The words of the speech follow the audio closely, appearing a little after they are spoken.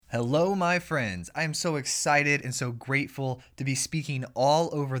Hello, my friends. I am so excited and so grateful to be speaking all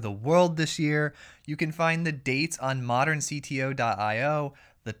over the world this year. You can find the dates on moderncto.io.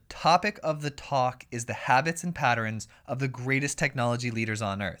 The topic of the talk is the habits and patterns of the greatest technology leaders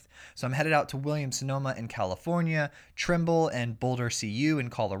on earth. So I'm headed out to Williams-Sonoma in California, Trimble and Boulder CU in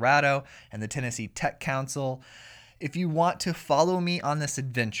Colorado, and the Tennessee Tech Council. If you want to follow me on this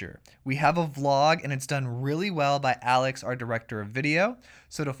adventure, we have a vlog and it's done really well by Alex, our director of video.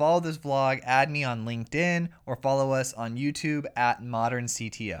 So to follow this vlog, add me on LinkedIn or follow us on YouTube at Modern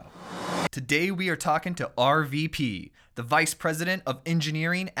CTO. Today we are talking to RVP, the Vice President of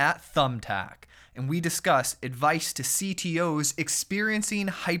Engineering at Thumbtack, and we discuss advice to CTOs experiencing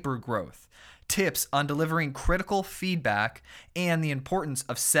hypergrowth, tips on delivering critical feedback, and the importance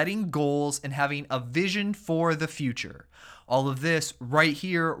of setting goals and having a vision for the future. All of this right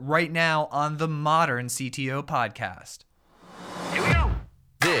here, right now on the Modern CTO Podcast. Here we go.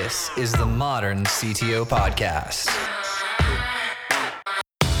 This is the Modern CTO Podcast.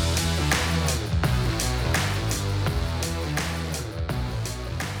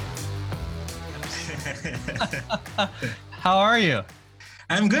 How are you?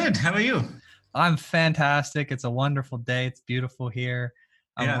 I'm good. How are you? I'm fantastic. It's a wonderful day. It's beautiful here.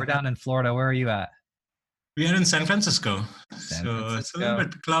 We're down in Florida. Where are you at? We are in San Francisco. It's a little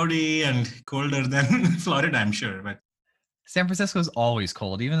bit cloudy and colder than Florida, I'm sure. But San Francisco is always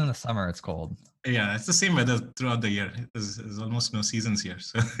cold. Even in the summer, it's cold. yeah, it's the same weather throughout the year. There's almost no seasons here.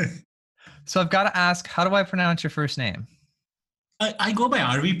 So I've got to ask, how do I pronounce your first name? I go by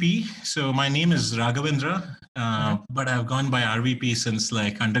RVP. So my name is Raghavendra, but I've gone by RVP since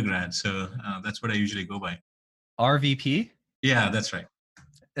like undergrad. So that's what I usually go by. RVP? Yeah, that's right.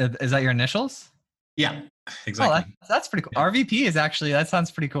 Is that your initials? Yeah, exactly. Oh, that's pretty cool. Yeah. RVP is actually, that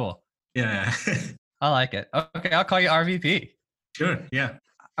sounds pretty cool. Yeah. I like it. Okay, I'll call you RVP. Sure. Yeah.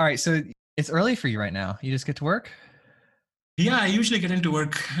 All right, so it's early for you right now. You just get to work? Yeah, I usually get into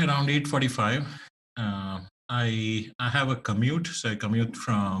work around 8:45. I have a commute, so I commute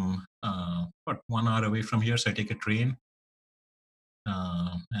from about 1 hour away from here. So I take a train,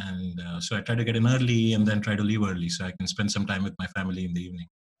 so I try to get in early and then try to leave early so I can spend some time with my family in the evening.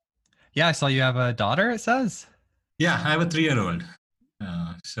 Yeah, I saw you have a daughter, it says. Yeah, I have a 3-year-old.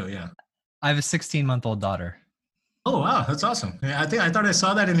 So yeah. I have a 16-month-old daughter. Oh wow, that's awesome! Yeah, I thought I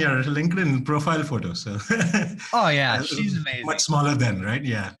saw that in your LinkedIn profile photo. So. Oh yeah, she's amazing. Much smaller then, right?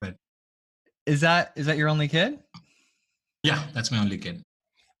 Yeah, but. Is that your only kid? Yeah, that's my only kid.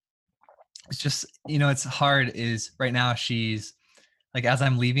 It's just, it's hard is right now she's like, as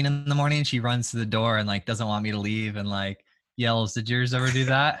I'm leaving in the morning, she runs to the door and like doesn't want me to leave and like yells. Did yours ever do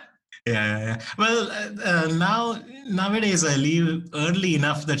that? Yeah. Well, nowadays I leave early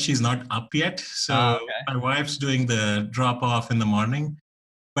enough that she's not up yet. So My wife's doing the drop off in the morning,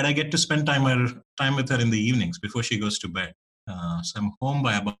 but I get to spend time with her in the evenings before she goes to bed. So I'm home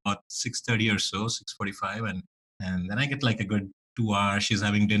by about 6:30 or so, 6:45, and then I get like a good 2 hours. She's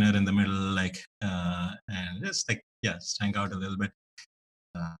having dinner in the middle, and just hang out a little bit,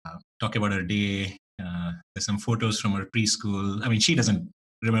 talk about her day. There's some photos from her preschool. I mean, she doesn't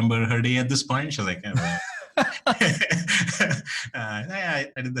remember her day at this point. She's like, I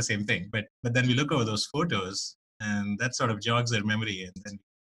did the same thing. But then we look over those photos, and that sort of jogs her memory, and then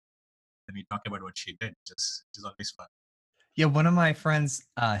we talk about what she did, which is always fun. Yeah, one of my friends,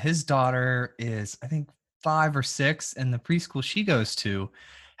 his daughter is, I think, 5 or 6, and the preschool she goes to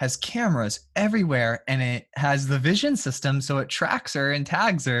has cameras everywhere, and it has the vision system, so it tracks her and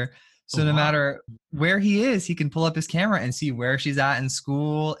tags her. So no matter where he is, he can pull up his camera and see where she's at in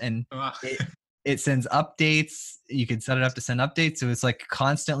school, and it sends updates. You can set it up to send updates, so it's like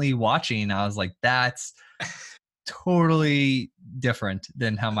constantly watching. I was like, that's totally different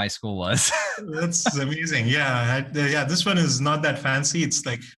than how my school was. That's amazing. Yeah. This one is not that fancy. It's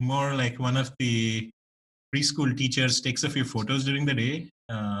like more like one of the preschool teachers takes a few photos during the day,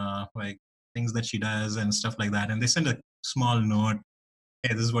 like things that she does and stuff like that. And they send a small note.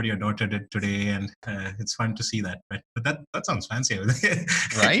 Hey, this is what your daughter did today. And it's fun to see that. But that sounds fancy.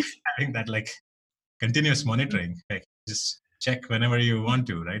 Right? Having that like continuous monitoring, like just check whenever you want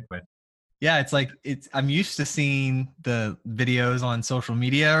to, right? But yeah, it's like I'm used to seeing the videos on social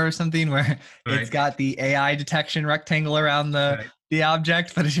media or something where it's got the AI detection rectangle around the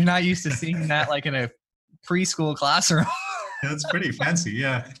object, but if you're not used to seeing that like in a preschool classroom. That's pretty fancy.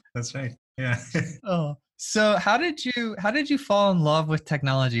 Yeah, that's right. Yeah. Oh, so how did you fall in love with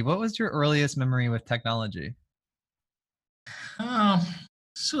technology? What was your earliest memory with technology?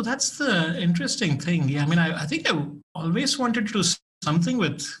 So that's the interesting thing. Yeah, I mean, I think I always wanted to do something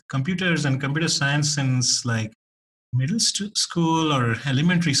with computers and computer science since like school or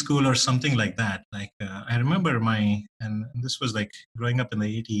elementary school or something like that. Like I remember and this was like growing up in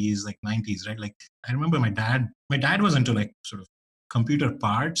the 80s, like 90s, right? Like I remember my dad was into like sort of computer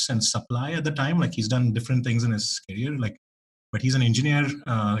parts and supply at the time. Like he's done different things in his career, like, but he's an engineer,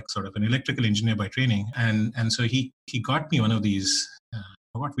 like sort of an electrical engineer by training. And so he got me one of these, I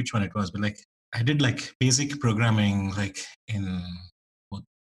forgot which one it was, but like I did like basic programming, like in fourth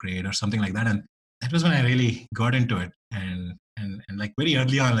grade or something like that. And that was when I really got into it. And like very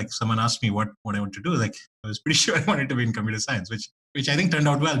early on, like someone asked me what I want to do. Like I was pretty sure I wanted to be in computer science, which I think turned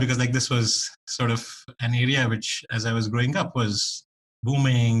out well, because like this was sort of an area which, as I was growing up, was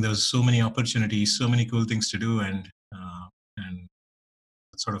booming. There was so many opportunities, so many cool things to do, and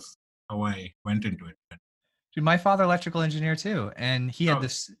that's sort of how I went into it. Dude, my father, electrical engineer too, and he had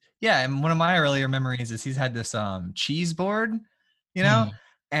this. Yeah, and one of my earlier memories is he's had this cheese board,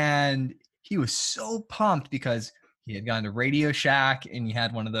 and he was so pumped because he had gone to Radio Shack and he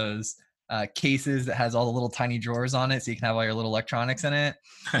had one of those cases that has all the little tiny drawers on it, so you can have all your little electronics in it.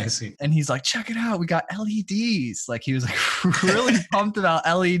 I see. And he's like, check it out, we got LEDs. Like he was like really pumped about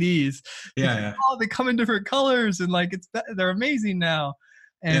LEDs. Yeah. Oh, they come in different colors and like they're amazing now.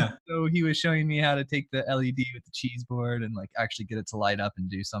 And so he was showing me how to take the LED with the cheese board and like actually get it to light up and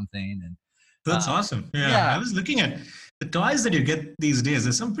do something. And that's awesome. Yeah. I was looking at the toys that you get these days.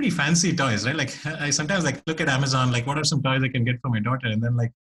 There's some pretty fancy toys, right? Like I sometimes like look at Amazon, like what are some toys I can get for my daughter? And then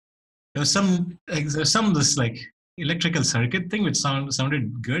like there's some this like electrical circuit thing which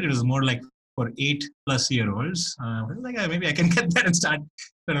sounded good. It was more like for 8+ year olds. Like maybe I can get that and start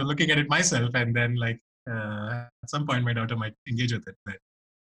sort of looking at it myself. And then like at some point my daughter might engage with it.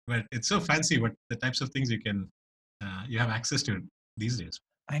 But it's so fancy what the types of things you have access to these days.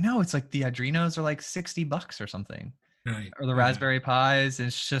 I know, it's like the Adrenos are like $60 or something, right? Or the Raspberry Pis.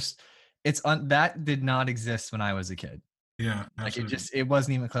 It's just that did not exist when I was a kid. Yeah, absolutely. Like it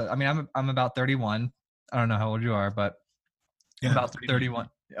wasn't even close. I mean, I'm about 31. I don't know how old you are, but I'm about 31.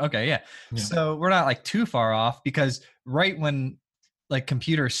 Okay, yeah. So we're not like too far off, because right when like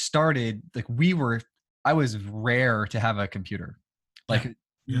computers started, like I was rare to have a computer. Like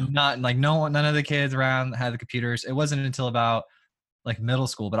not like none of the kids around had the computers. It wasn't until about like middle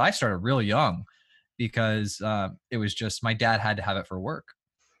school, but I started real young because it was just my dad had to have it for work.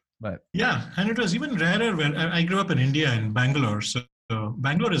 But and it was even rarer when I grew up in India, in Bangalore. So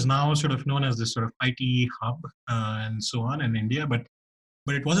Bangalore is now sort of known as this sort of IT hub and so on in India, but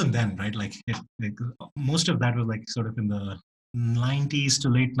it wasn't then, right? Like most of that was like sort of in the 90s to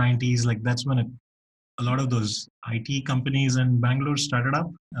late 90s. Like that's when a lot of those IT companies in Bangalore started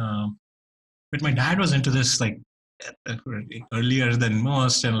up. But my dad was into this like earlier than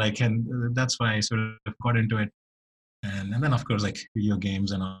most, and that's why I sort of got into it. And then of course like video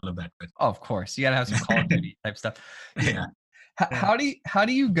games and all of that. But of course, you gotta have some Call of Duty type stuff. Yeah. How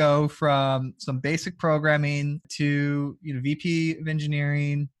do you go from some basic programming to VP of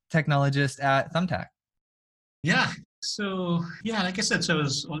engineering technologist at Thumbtack? Yeah. So like I said, so I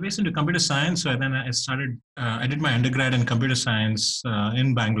was always into computer science. So then I started. I did my undergrad in computer science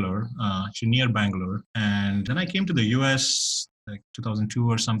in Bangalore, actually near Bangalore, and then I came to the US like 2002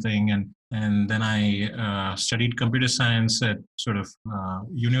 or something, and then I studied computer science at sort of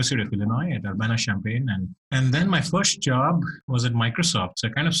University of Illinois at Urbana-Champaign, and then my first job was at Microsoft. So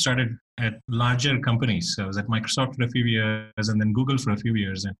I kind of started at larger companies. So I was at Microsoft for a few years, and then Google for a few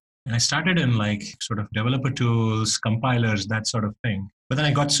years, and I started in like sort of developer tools, compilers, that sort of thing. But then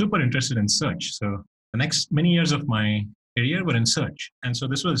I got super interested in search. So the next many years of my career were in search. And so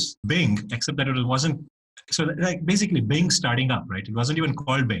this was Bing, except that it wasn't, so like basically Bing starting up, right? It wasn't even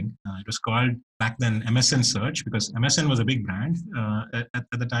called Bing. It was called back then MSN Search, because MSN was a big brand at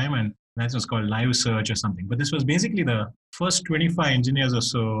the time, and that was called Live Search or something. But this was basically the first 25 engineers or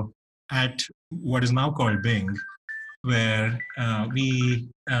so at what is now called Bing, where we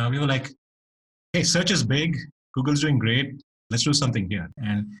were like, hey, search is big, Google's doing great, let's do something here.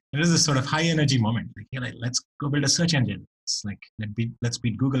 And it was this sort of high energy moment, like, hey, like, let's go build a search engine. It's like let's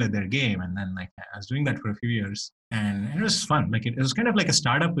beat Google at their game. And then like I was doing that for a few years, and it was fun. Like it was kind of like a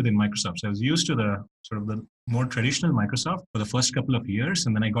startup within Microsoft. So I was used to the sort of the more traditional Microsoft for the first couple of years,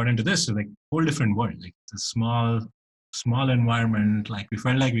 and then I got into this, so like whole different world. Like it's a small environment. Like we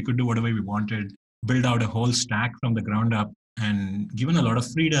felt like we could do whatever we wanted, build out a whole stack from the ground up, and given a lot of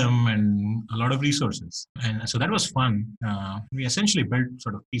freedom and a lot of resources. And so that was fun. We essentially built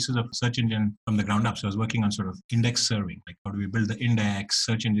sort of pieces of search engine from the ground up. So I was working on sort of index serving, like how do we build the index,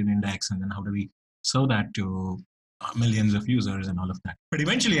 search engine index, and then how do we serve that to millions of users and all of that. But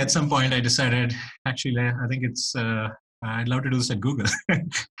eventually at some point I decided, actually, I think I'd love to do this at Google.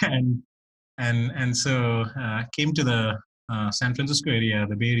 and And so came to the San Francisco area,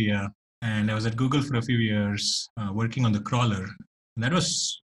 the Bay Area, and I was at Google for a few years working on the crawler. And that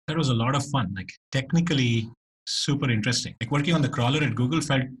was a lot of fun. Like technically super interesting. Like working on the crawler at Google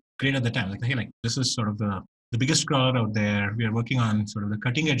felt great at the time. Like, hey, like this is sort of the biggest crawler out there. We are working on sort of the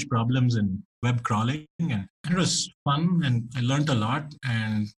cutting edge problems in web crawling, and it was fun, and I learned a lot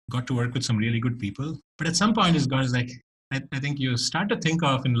and got to work with some really good people. But at some point, it's got like I think you start to think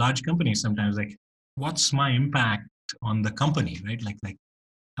of in large companies sometimes like, what's my impact on the company, right? Like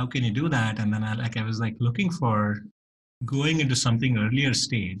how can you do that? And then I was like looking for going into something earlier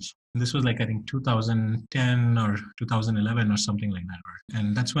stage. And this was like I think 2010 or 2011 or something like that.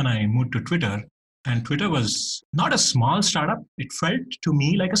 And that's when I moved to Twitter. And Twitter was not a small startup. It felt to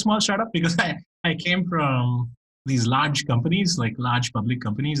me like a small startup because I came from these large companies, like large public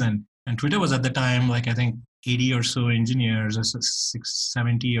companies. And Twitter was at the time, like I think 80 or so engineers or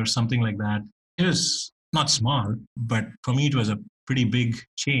 670 or something like that. It was not small, but for me, it was a pretty big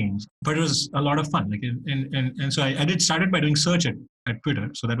change. But it was a lot of fun. Like, and so I started by doing search at Twitter.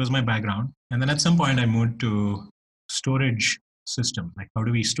 So that was my background. And then at some point, I moved to storage system, like how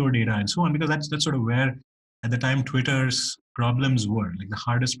do we store data and so on, because that's sort of where at the time Twitter's problems were. Like the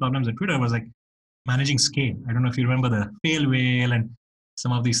hardest problems at Twitter was like managing scale. I don't know if you remember the fail whale and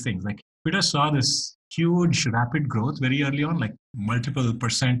some of these things. Like Twitter saw this huge rapid growth very early on, like multiple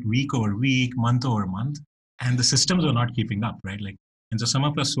percent week over week, month over month, and the systems were not keeping up, right? Like, and so some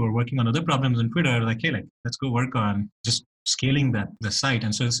of us who were working on other problems on Twitter, like, hey, like let's go work on just scaling the site.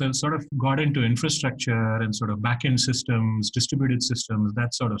 And so it sort of got into infrastructure and sort of backend systems, distributed systems,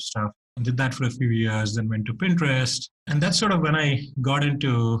 that sort of stuff. And did that for a few years, then went to Pinterest. And that's sort of when I got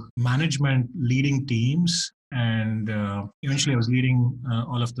into management, leading teams. And eventually I was leading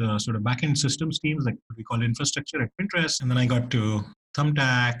all of the sort of backend systems teams, like what we call infrastructure at Pinterest. And then I got to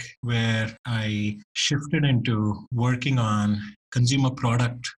Thumbtack, where I shifted into working on consumer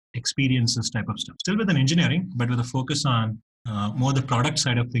product experiences type of stuff, still within engineering, but with a focus on more the product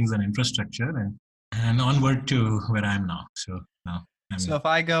side of things than infrastructure, and onward to where I am now. So now. So if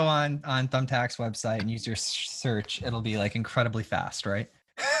I go on Thumbtack's website and use your search, it'll be like incredibly fast, right?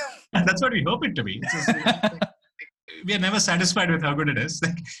 That's what we hope it to be. We are never satisfied with how good it is.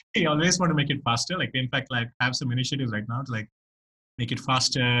 Like we always want to make it faster. Like we in fact like have some initiatives right now to like make it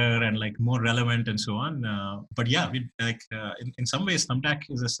faster and like more relevant and so on. But yeah, we like in some ways, Thumbtack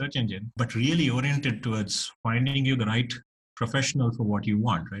is a search engine, but really oriented towards finding you the right professional for what you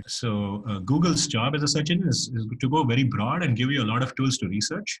want, right? So Google's job as a search engine is to go very broad and give you a lot of tools to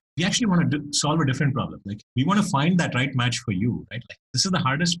research. We actually want to solve a different problem. Like we want to find that right match for you, right? Like this is the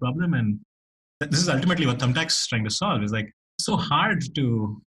hardest problem, and this is ultimately what Thumbtack's trying to solve. Is like so hard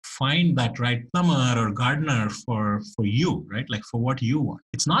to find that right plumber or gardener for you, right? Like for what you want.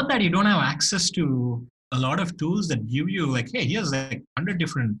 It's not that you don't have access to a lot of tools that give you like, hey, here's like 100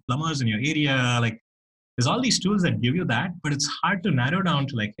 different plumbers in your area. Like there's all these tools that give you that, but it's hard to narrow down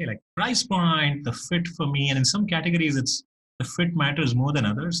to like, hey, like price point, the fit for me. And in some categories, it's the fit matters more than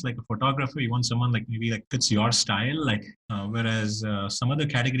others. Like a photographer, you want someone like maybe like fits your style. Like whereas some other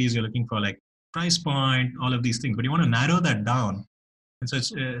categories you're looking for like price point, all of these things, but you want to narrow that down. And so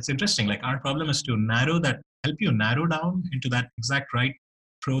it's interesting. Like our problem is to help you narrow down into that exact right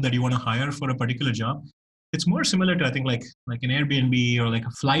pro that you want to hire for a particular job. It's more similar to, I think, like an Airbnb or like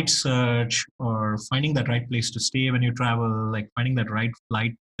a flight search or finding that right place to stay when you travel, like finding that right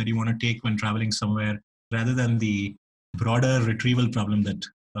flight that you want to take when traveling somewhere, rather than the broader retrieval problem that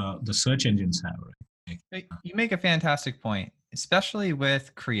the search engines have. Right? You make a fantastic point, especially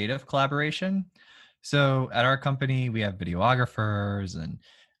with creative collaboration. So at our company, we have videographers and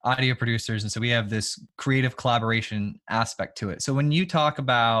audio producers. And so we have this creative collaboration aspect to it. So when you talk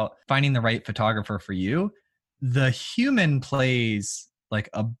about finding the right photographer for you, the human plays like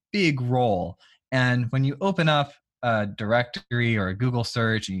a big role. And when you open up a directory or a Google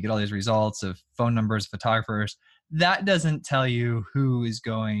search and you get all these results of phone numbers, photographers, that doesn't tell you who is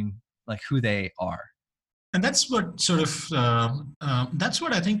going, like who they are. And that's what sort of, that's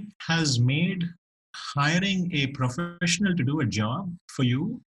what I think has made hiring a professional to do a job for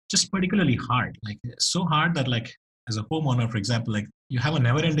you just particularly hard. Like so hard that like as a homeowner, for example, like you have a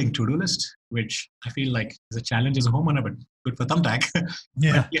never-ending to-do list, which I feel like is a challenge as a homeowner, but good for Thumbtack.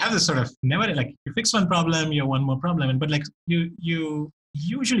 Yeah. You have this sort of never, like you fix one problem, you have one more problem, but like you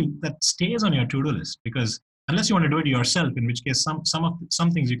usually that stays on your to-do list, because unless you want to do it yourself, in which case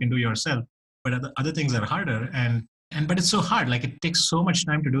some things you can do yourself, but other things are harder. But it's so hard. Like it takes so much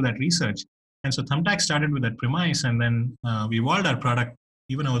time to do that research. And so Thumbtack started with that premise, and then we evolved our product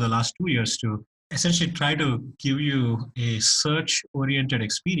even over the last 2 years to essentially try to give you a search-oriented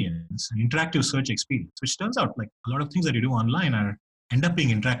experience, an interactive search experience, which turns out like a lot of things that you do online end up being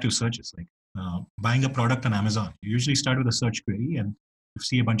interactive searches. Like buying a product on Amazon, you usually start with a search query and you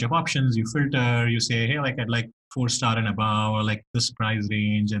see a bunch of options. You filter. You say, hey, like I'd like 4-star and above, or like this price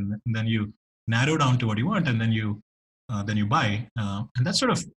range, and then you narrow down to what you want, and then you buy. And that's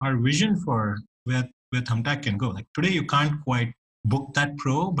sort of our vision for where Thumbtack can go. Like today, you can't quite book that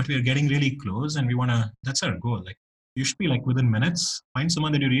pro, but we're getting really close, and that's our goal. Like you should be like within minutes, find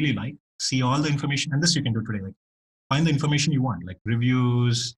someone that you really like, see all the information, and this you can do today. Like find the information you want, like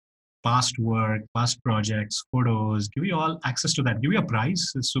reviews, past work, past projects, photos, give you all access to that. Give you a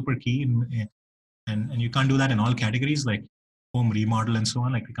price. It's super key. And you can't do that in all categories like home remodel and so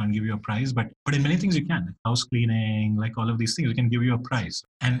on. Like we can't give you a price, but in many things you can. Like house cleaning, like all of these things, we can give you a price.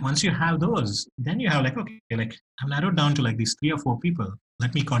 And once you have those, then you have like, okay, like I've narrowed down to like these 3 or 4 people.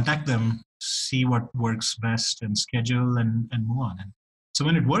 Let me contact them, see what works best and schedule and move on. And so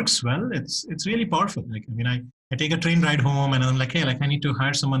when it works well, it's really powerful. Like, I mean, I take a train ride home and I'm like, hey, like I need to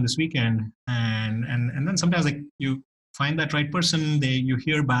hire someone this weekend. And then sometimes like you find that right person, you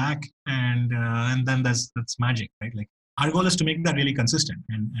hear back and then that's magic, right? Like our goal is to make that really consistent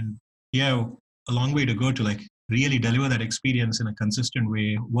and yeah, a long way to go to like really deliver that experience in a consistent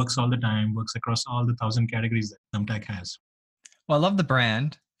way, works all the time, works across all the 1,000 categories that Thumbtack has. Well, I love the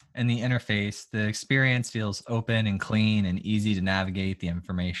brand and the interface. The experience feels open and clean and easy to navigate the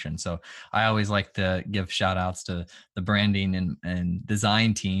information. So I always like to give shout outs to the branding and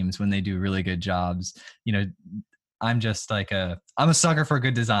design teams when they do really good jobs. You know, I'm just like I'm a sucker for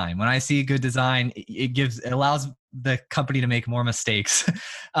good design. When I see good design, it allows the company to make more mistakes,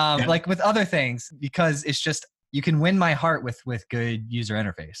 like with other things, because it's just, you can win my heart with good user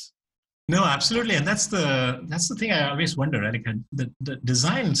interface. No, absolutely. And that's the thing I always wonder, right? Like the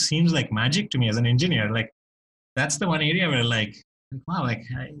design seems like magic to me as an engineer. Like that's the one area where like, wow, like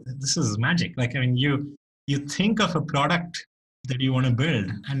this is magic. Like, I mean, you think of a product that you want to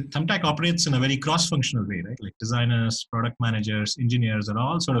build, and Thumbtack operates in a very cross-functional way, right? Like designers, product managers, engineers are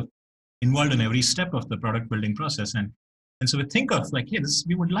all sort of involved in every step of the product building process. And so we think of like, hey,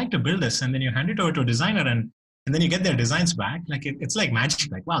 we would like to build this, and then you hand it over to a designer and then you get their designs back. Like it's like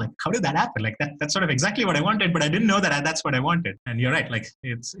magic. Like, wow, like how did that happen? Like that's sort of exactly what I wanted, but I didn't know that that's what I wanted. And you're right. Like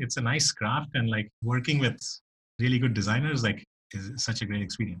it's a nice craft, and like working with really good designers, like is such a great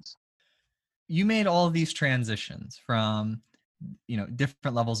experience. You made all of these transitions from, you know,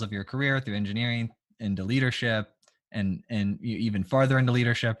 different levels of your career through engineering into leadership and even farther into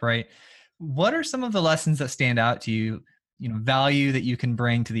leadership, right? What are some of the lessons that stand out to you, you know, value that you can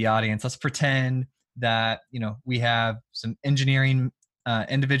bring to the audience? Let's pretend that, you know, we have some engineering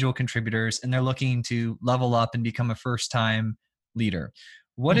individual contributors and they're looking to level up and become a first-time leader.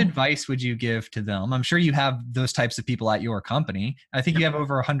 What advice would you give to them? I'm sure you have those types of people at your company. I think you have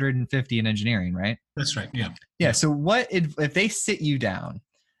over 150 in engineering, right? That's right. Yeah. Yeah. So what if they sit you down,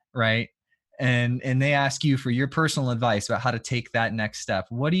 right, and they ask you for your personal advice about how to take that next step,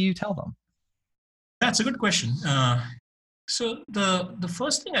 what do you tell them? That's a good question. So the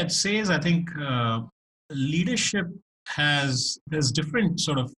first thing I'd say is I think leadership there's different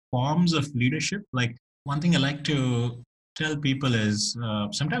sort of forms of leadership. Like one thing I like to tell people is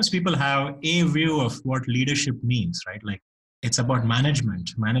sometimes people have a view of what leadership means, right? Like it's about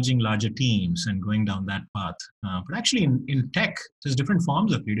managing larger teams and going down that path. But actually in tech, there's different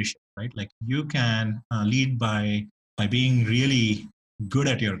forms of leadership, right? Like you can lead by being really good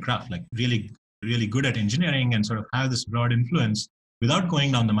at your craft, like really, really good at engineering and sort of have this broad influence without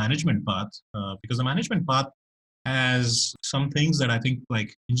going down the management path, because the management path has some things that I think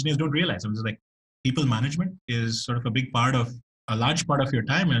like engineers don't realize. It's like people management is sort of a large part of your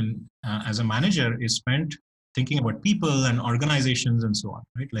time, and as a manager is spent thinking about people and organizations and so on,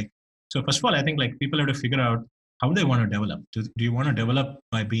 right? Like, so first of all, I think like people have to figure out how they want to develop. Do you want to develop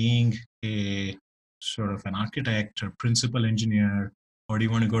by being a sort of an architect or principal engineer, or do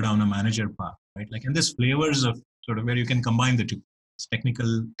you want to go down a manager path, right? Like, and there's flavors of sort of where you can combine the two. It's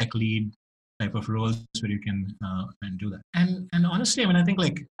technical tech lead type of roles where you can and do that. And honestly, I mean, I think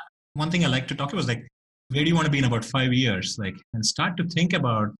like one thing I like to talk about is like, where do you want to be in about 5 years? Like, and start to think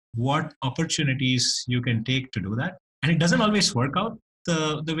about what opportunities you can take to do that. And it doesn't always work out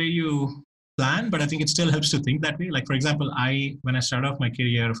the way you plan, but I think it still helps to think that way. Like, for example, when I started off my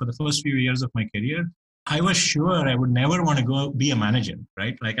career, for the first few years of my career, I was sure I would never want to go be a manager,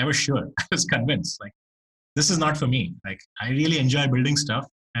 right? Like I was sure, I was convinced, like, this is not for me. Like, I really enjoy building stuff.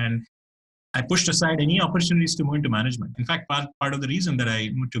 And I pushed aside any opportunities to move into management. In fact, part of the reason that I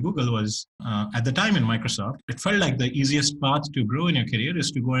moved to Google was at the time in Microsoft, it felt like the easiest path to grow in your career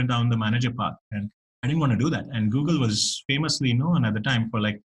is to go down the manager path. And I didn't want to do that. And Google was famously known at the time for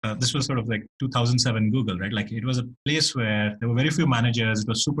this was sort of like 2007 Google, right? Like it was a place where there were very few managers. It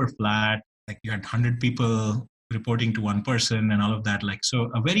was super flat. Like you had 100 people reporting to one person and all of that. Like, so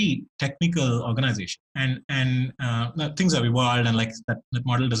a very technical organization. And things have evolved, and like that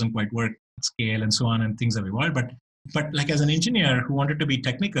model doesn't quite work at scale and so on, and things have evolved. But like as an engineer who wanted to be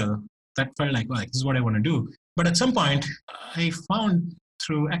technical, that felt like, well, like, this is what I want to do. But at some point I found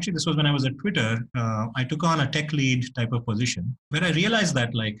actually this was when I was at Twitter, I took on a tech lead type of position where I realized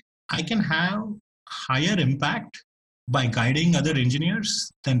that like I can have higher impact by guiding other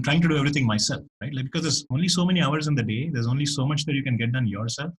engineers than trying to do everything myself, right? Like, because there's only so many hours in the day, there's only so much that you can get done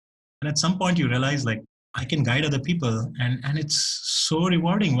yourself. And at some point you realize like I can guide other people, and it's so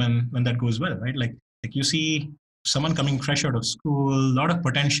rewarding when that goes well, right? Like you see someone coming fresh out of school, a lot of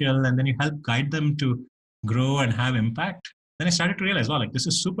potential, and then you help guide them to grow and have impact. Then I started to realize, wow, like this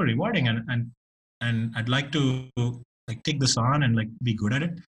is super rewarding, and I'd like to like take this on and like be good at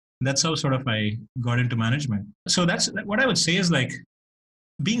it. And that's how sort of I got into management. So that's what I would say is like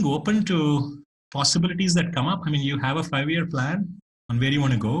being open to possibilities that come up. I mean, you have a 5-year plan on where you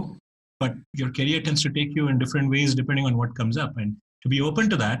want to go, but your career tends to take you in different ways depending on what comes up. And to be open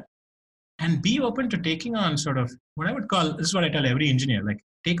to that and be open to taking on sort of what I would call, this is what I tell every engineer, like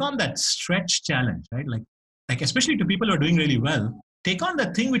take on that stretch challenge, right? Like especially to people who are doing really well, take on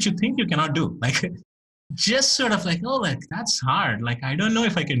the thing which you think you cannot do. Like just sort of like, oh, like that's hard. Like, I don't know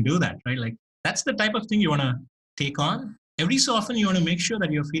if I can do that, right? Like that's the type of thing you want to take on. Every so often you want to make sure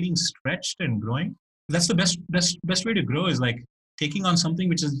that you're feeling stretched and growing. That's the best way to grow, is like taking on something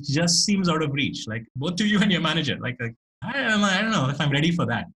which just seems out of reach. Like both to you and your manager, like I don't know if I'm ready for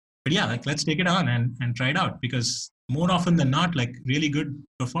that. But yeah, like let's take it on and try it out, because more often than not, like really good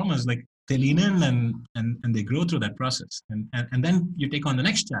performers, like they lean in and they grow through that process. And then you take on the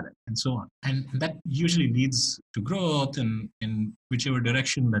next challenge and so on. And that usually leads to growth in whichever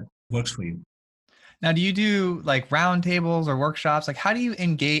direction that works for you. Now, do you do like roundtables or workshops? Like how do you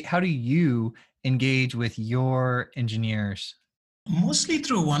engage with your engineers? Mostly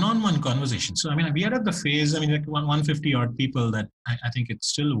through one-on-one conversations. So, I mean, we are at the phase, I mean, like 150 odd people that I think it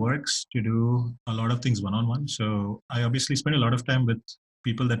still works to do a lot of things one-on-one. So I obviously spend a lot of time with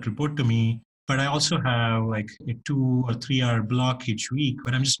people that report to me, but I also have like a 2 or 3 hour block each week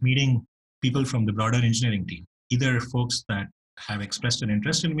where I'm just meeting people from the broader engineering team, either folks that have expressed an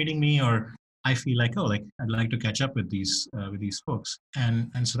interest in meeting me, or I feel like, oh, like I'd like to catch up with these folks, and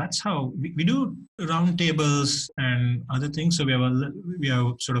so that's how we do roundtables and other things. So we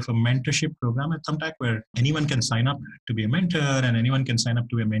have sort of a mentorship program at Thumbtack where anyone can sign up to be a mentor and anyone can sign up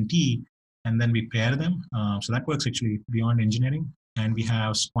to be a mentee, and then we pair them. So that works actually beyond engineering, and we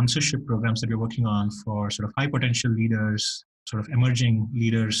have sponsorship programs that we're working on for sort of high potential leaders, sort of emerging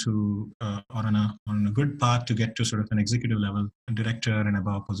leaders who are on a good path to get to sort of an executive level, a director and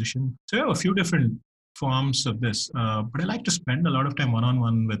above position. So we have a few different forms of this, but I like to spend a lot of time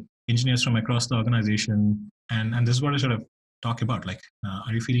one-on-one with engineers from across the organization. And this is what I sort of talk about, like,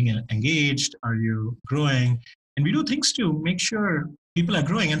 are you feeling engaged? Are you growing? And we do things to make sure people are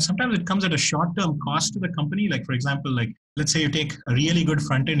growing. And sometimes it comes at a short-term cost to the company. Like, for example, like, let's say you take a really good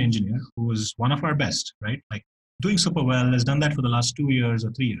front-end engineer who is one of our best, right? Like, doing super well, has done that for the last 2 years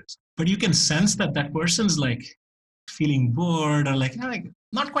or 3 years. But you can sense that person's like feeling bored, or like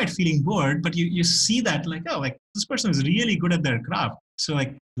not quite feeling bored, but you see that like, oh, like this person is really good at their craft. So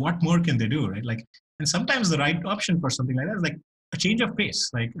like, what more can they do, right? Like, and sometimes the right option for something like that is like a change of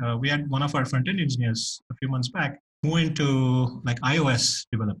pace. Like we had one of our front-end engineers a few months back move into like iOS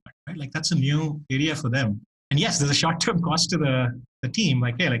development, right? Like that's a new area for them. And yes, there's a short-term cost to the team.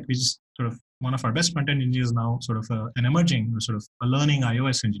 Like, hey, like we just sort of, one of our best front-end engineers now, sort of an emerging, sort of a learning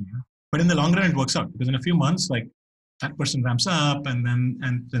iOS engineer. But in the long run, it works out, because in a few months, like that person ramps up, and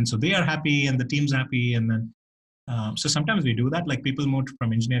then so they are happy and the team's happy, and then so sometimes we do that. Like people move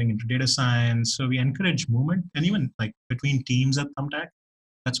from engineering into data science, so we encourage movement, and even like between teams at Thumbtack.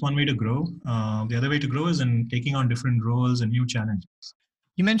 That's one way to grow. The other way to grow is in taking on different roles and new challenges.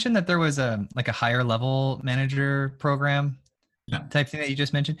 You mentioned that there was a higher level manager program. Yeah. Type thing that you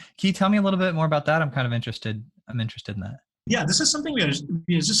just mentioned. Can you tell me a little bit more about that? I'm kind of interested. I'm interested in that. Yeah, this is something we are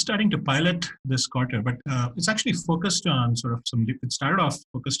just starting to pilot this quarter, but it's actually focused on sort of it started off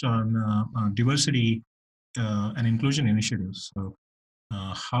focused on diversity and inclusion initiatives. So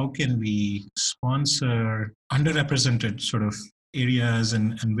how can we sponsor underrepresented sort of areas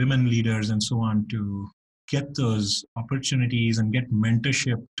and women leaders and so on to get those opportunities and get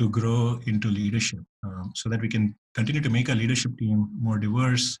mentorship to grow into leadership, so that we can continue to make our leadership team more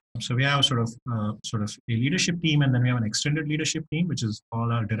diverse. So we have sort of a leadership team, and then we have an extended leadership team, which is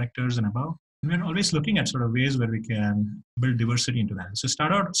all our directors and above. And we're always looking at sort of ways where we can build diversity into that. So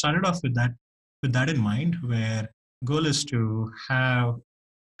started off with that in mind, where goal is to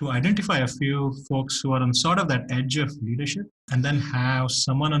identify a few folks who are on sort of that edge of leadership, and then have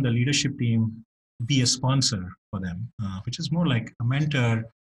someone on the leadership team be a sponsor for them, which is more like a mentor,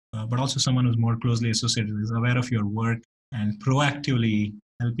 but also someone who's more closely associated, is aware of your work and proactively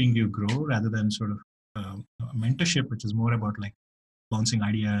helping you grow, rather than sort of mentorship, which is more about like bouncing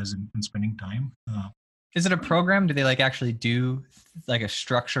ideas and spending time. Is it a program? Do they like actually do like a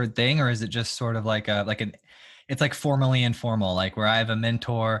structured thing, or is it just sort of like it's like formally informal, like where I have a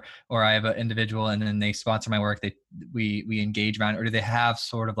mentor or I have an individual and then they sponsor my work, we engage around, or do they have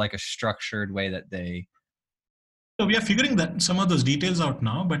sort of like a structured way that they? So we are figuring that some of those details out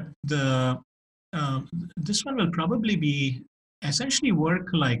now, but this one will probably be essentially work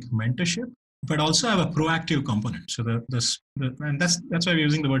like mentorship, but also have a proactive component. So and that's why we're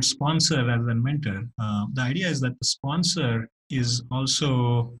using the word sponsor rather than mentor. The idea is that the sponsor is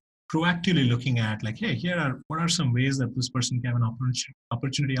also proactively looking at like, hey, what are some ways that this person can have an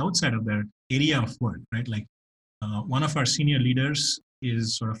opportunity outside of their area of work, right? Like one of our senior leaders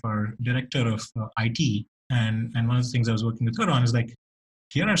is sort of our director of IT. And one of the things I was working with her on is like,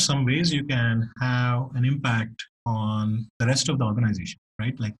 here are some ways you can have an impact on the rest of the organization,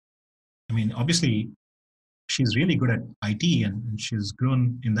 right? Like, I mean, obviously, she's really good at IT and she's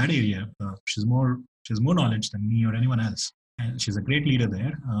grown in that area. She has more knowledge than me or anyone else. And she's a great leader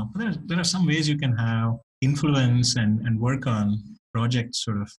there. But there are some ways you can have influence and work on projects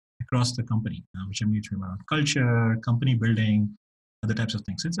sort of across the company, which are mutual around culture, company building, other types of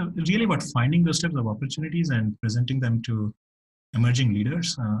things. It's really about finding those types of opportunities and presenting them to emerging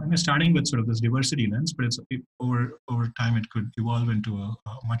leaders. And we're starting with sort of this diversity lens, but over time it could evolve into a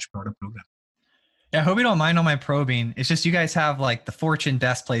much broader program. Yeah, I hope you don't mind all my probing. It's just you guys have like the Fortune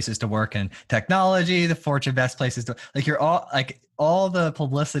best places to work in technology, the Fortune best places to like you're all the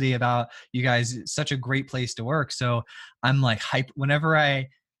publicity about you guys, such a great place to work. So I'm like hype whenever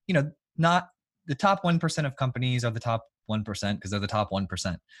not the top 1% of companies are the top 1% because they're the top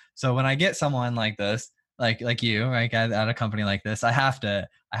 1%. So when I get someone like this, like you, right, at a company like this, I have to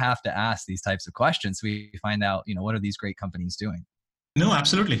ask these types of questions so we find out, what are these great companies doing? No,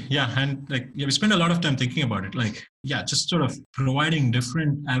 absolutely. Yeah. And we spend a lot of time thinking about it. Just sort of providing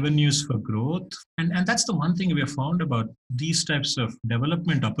different avenues for growth. And that's the one thing we have found about these types of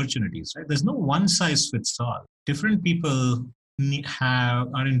development opportunities, right? There's no one size fits all. Different people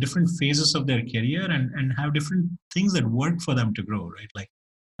are in different phases of their career and have different things that work for them to grow, right? Like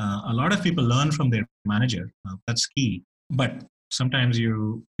a lot of people learn from their manager. That's key. But sometimes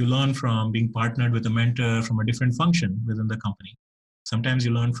you learn from being partnered with a mentor from a different function within the company. Sometimes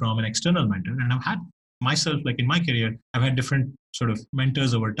you learn from an external mentor. And I've had myself, like in my career, I've had different sort of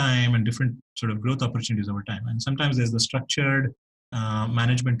mentors over time and different sort of growth opportunities over time. And sometimes there's the structured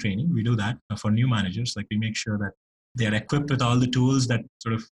management training. We do that for new managers. Like we make sure that they are equipped with all the tools that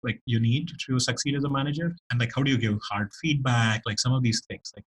sort of like you need to succeed as a manager. And like, how do you give hard feedback? Like some of these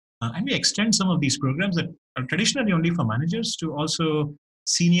things. And we extend some of these programs that are traditionally only for managers to also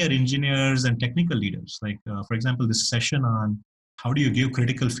senior engineers and technical leaders. Like, for example, this session on how do you give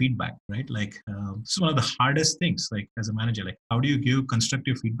critical feedback, right? Like, this is one of the hardest things, like as a manager, like how do you give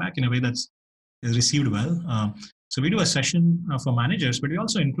constructive feedback in a way that's received well? So we do a session for managers, but we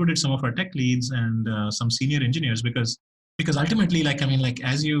also included some of our tech leads and some senior engineers because ultimately,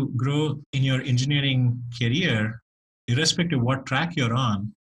 as you grow in your engineering career, irrespective of what track you're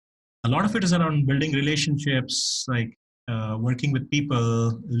on, a lot of it is around building relationships, like working with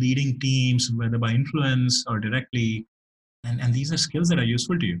people, leading teams, whether by influence or directly. And these are skills that are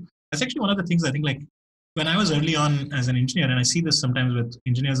useful to you. That's actually one of the things I think, like when I was early on as an engineer, and I see this sometimes with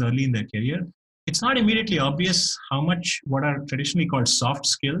engineers early in their career, it's not immediately obvious how much what are traditionally called soft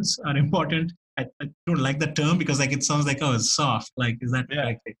skills are important. I don't like that term because it sounds like, oh, it's soft. Like, is that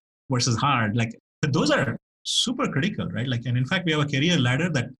versus hard? But those are super critical, right? And in fact, we have a career ladder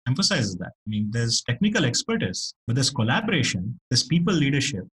that emphasizes that. I mean, there's technical expertise, but there's collaboration, there's people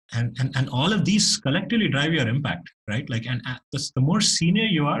leadership, and all of these collectively drive your impact, right? The more senior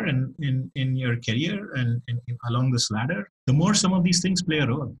you are in your career and along this ladder, the more some of these things play a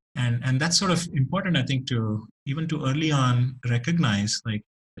role. And that's sort of important, I think, to early on recognize,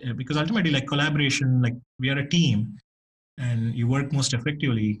 because ultimately, collaboration, we are a team, and you work most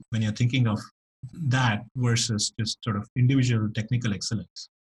effectively when you're thinking of that versus just sort of individual technical excellence.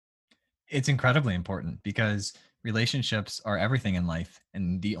 It's incredibly important because relationships are everything in life,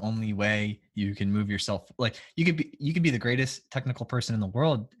 and the only way you can move yourself, like you could be the greatest technical person in the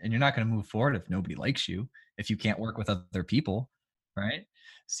world, and you're not going to move forward if nobody likes you, if you can't work with other people, right? It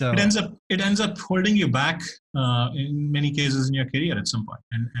So ends up holding you back in many cases in your career at some point,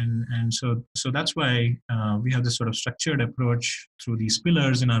 and so that's why we have this sort of structured approach through these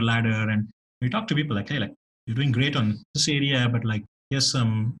pillars in our ladder, and we talk to people like, hey, like you're doing great on this area, but like here's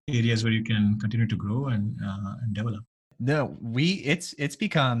some areas where you can continue to grow and develop. no, it's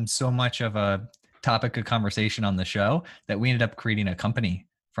become so much of a topic of conversation on the show that we ended up creating a company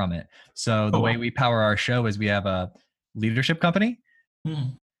from it. So the way we power our show is we have a leadership company.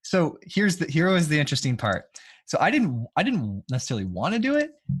 Hmm. So here was the interesting part. So I didn't necessarily want to do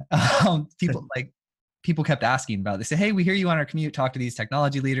it. People kept asking about it. They say, hey, we hear you on our commute, talk to these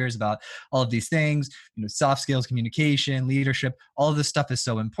technology leaders about all of these things, soft skills, communication, leadership, all of this stuff is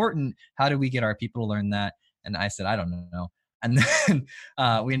so important. How do we get our people to learn that? And I said, I don't know. And then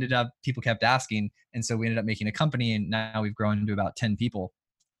people kept asking. And so we ended up making a company, and now we've grown into about 10 people.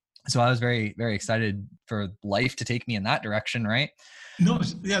 So I was very, very excited for life to take me in that direction, right? No,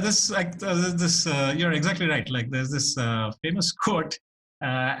 yeah, you're exactly right. Like there's this famous quote,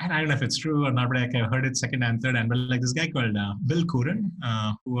 and I don't know if it's true or not, but like, I heard it second and third. But like this guy called Bill Curran,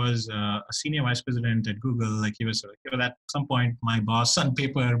 who was a senior vice president at Google. Like he was at some point my boss on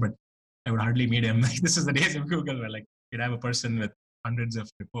paper, but I would hardly meet him. Like this is the days of Google where like you'd have a person with hundreds of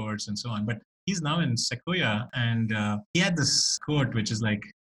reports and so on. But he's now in Sequoia, and he had this quote which is like,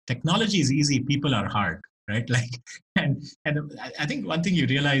 technology is easy, people are hard, right? Like, and I think one thing you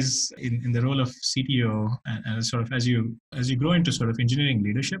realize in the role of CTO, and sort of as you grow into sort of engineering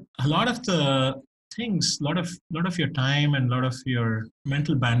leadership, a lot of the things, a lot of your time and a lot of your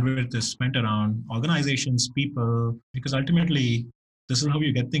mental bandwidth is spent around organizations, people, because ultimately this is how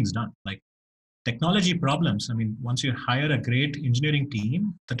you get things done. Like technology problems. I mean, once you hire a great engineering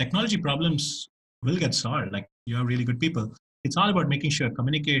team, the technology problems will get solved. Like you have really good people. It's all about making sure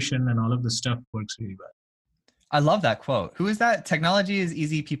communication and all of this stuff works really well. I love that quote. Who is that? Technology is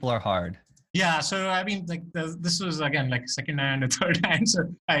easy, people are hard. Yeah. So I mean, like this was again like second hand or third hand. So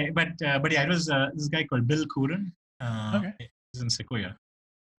but yeah, it was this guy called Bill Curran. Okay. He's in Sequoia.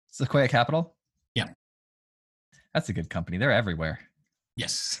 Sequoia Capital. Yeah. That's a good company. They're everywhere.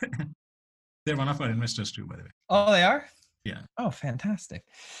 Yes. They're one of our investors too, by the way. Oh, they are? Yeah. Oh, fantastic.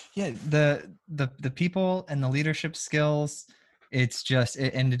 Yeah, the people and the leadership skills,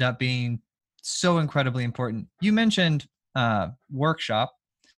 it ended up being so incredibly important. You mentioned workshop.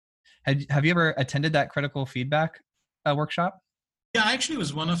 Have you ever attended that critical feedback workshop? Yeah, I actually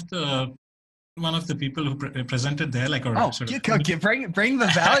was one of the people who presented there. Like, bring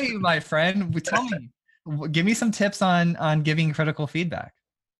the value, my friend. Tell me, give me some tips on giving critical feedback.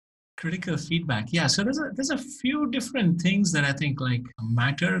 Critical feedback. Yeah. So there's a few different things that I think like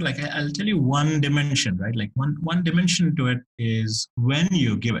matter. Like I'll tell you one dimension, right? Like one dimension to it is when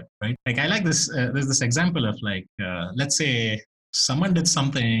you give it, right? Like I like this, there's this example of like, let's say someone did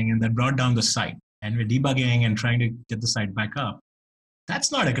something and that brought down the site, and we're debugging and trying to get the site back up.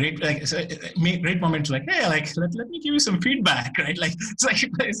 That's not a great, great moment to like, hey, like, let me give you some feedback, right? Like, it's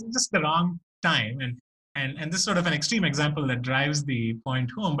just the wrong time. And this is sort of an extreme example that drives the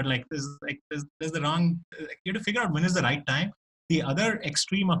point home, but like there's the wrong, you have to figure out when is the right time. The other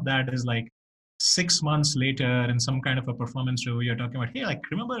extreme of that is like 6 months later in some kind of a performance review, you're talking about, hey, like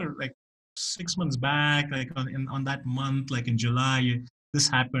remember like 6 months back, like on that month, like in July, this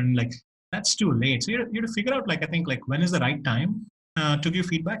happened, like that's too late. So you have to figure out, like, I think like when is the right time to give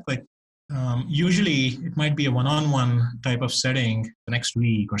feedback. Like usually it might be a one-on-one type of setting the next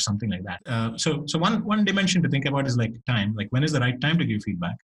week or something like that. So one dimension to think about is like time, like when is the right time to give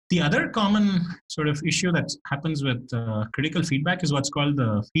feedback. The other common sort of issue that happens with critical feedback is what's called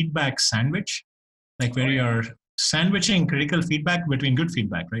the feedback sandwich, like where you're sandwiching critical feedback between good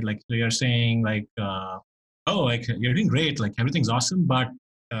feedback, right? Like so you're saying like, oh, like you're doing great, like everything's awesome, but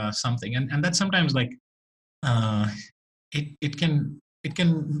something, and that's sometimes like it can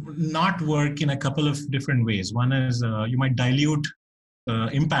not work in a couple of different ways. One is you might dilute the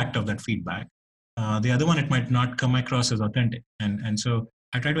impact of that feedback. The other one, it might not come across as authentic. And so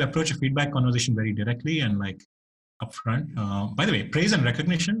I try to approach a feedback conversation very directly and like upfront. By the way, praise and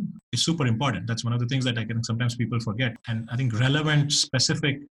recognition is super important. That's one of the things that I think sometimes people forget. And I think relevant,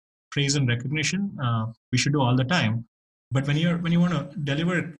 specific praise and recognition we should do all the time. But when you want to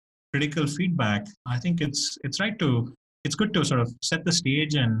deliver critical feedback, I think it's good to sort of set the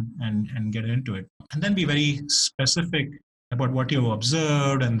stage and get into it, and then be very specific about what you've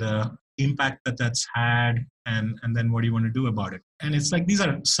observed and the impact that that's had, and then what do you want to do about it. And it's like, these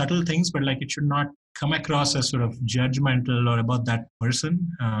are subtle things, but like, it should not come across as sort of judgmental or about that person,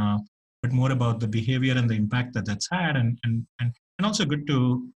 but more about the behavior and the impact that that's had, and also good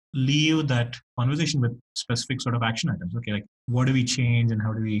to leave that conversation with specific sort of action items. Okay, like, what do we change and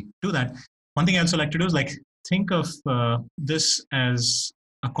how do we do that? One thing I also like to do is like, think of this as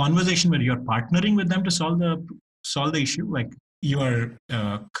a conversation where you're partnering with them to solve the issue. Like, you are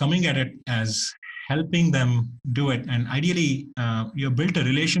coming at it as helping them do it, and ideally you've built a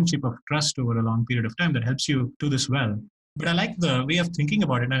relationship of trust over a long period of time that helps you do this well. But I like the way of thinking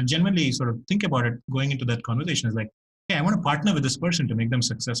about it, and generally sort of think about it going into that conversation is like, hey, I want to partner with this person to make them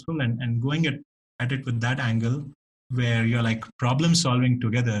successful, and going at it with that angle where you're like problem solving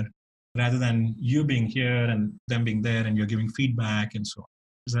together rather than you being here and them being there and you're giving feedback and so on.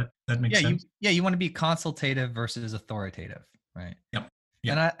 Does that make sense? You want to be consultative versus authoritative, right? Yep.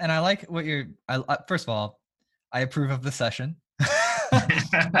 And I like what first of all, I approve of the session.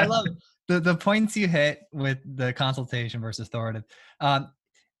 I love the points you hit with the consultation versus authoritative.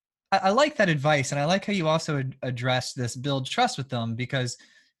 I like that advice, and I like how you also address this build trust with them, because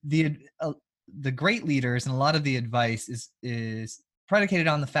the great leaders and a lot of the advice is predicated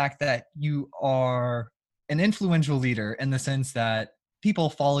on the fact that you are an influential leader, in the sense that people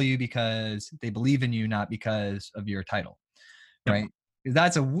follow you because they believe in you, not because of your title, right? Because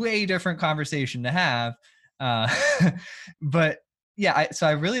that's a way different conversation to have. But yeah, so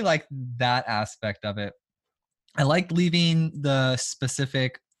I really like that aspect of it. I like leaving the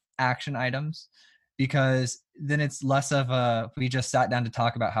specific action items, because then it's less of we just sat down to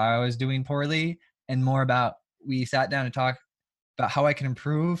talk about how I was doing poorly, and more about we sat down to talk about how I can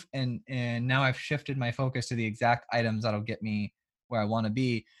improve, and now I've shifted my focus to the exact items that'll get me where I want to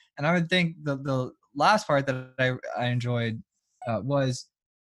be. And I would think the last part that I enjoyed was,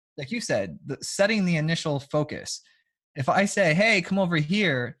 like you said, setting the initial focus. If I say, hey, come over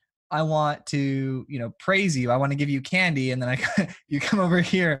here, I want to, praise you. I want to give you candy. And then you come over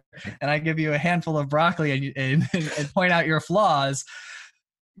here and I give you a handful of broccoli and point out your flaws.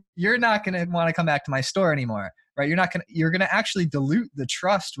 You're not going to want to come back to my store anymore, right? You're going to actually dilute the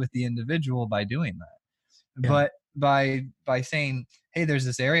trust with the individual by doing that. Yeah. But by saying, hey, there's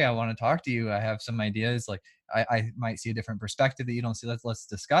this area I want to talk to you. I have some ideas. Like, I might see a different perspective that you don't see. Let's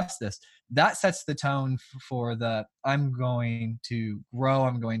discuss this. That sets the tone for I'm going to grow.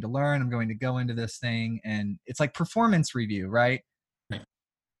 I'm going to learn. I'm going to go into this thing. And it's like performance review, right?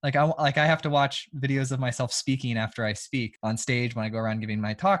 Like I have to watch videos of myself speaking after I speak on stage when I go around giving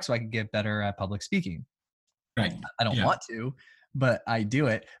my talk, so I can get better at public speaking. Right. I don't want to, but I do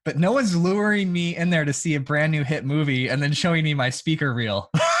it. But no one's luring me in there to see a brand new hit movie and then showing me my speaker reel.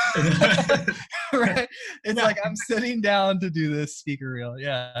 Right? It's like I'm sitting down to do this speaker reel.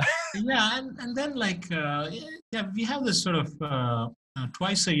 Yeah. Yeah, and then like we have this sort of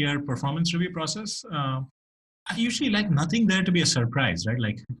twice a year performance review process. I usually like nothing there to be a surprise, right?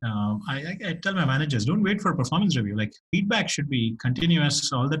 Like I tell my managers, don't wait for a performance review. Like, feedback should be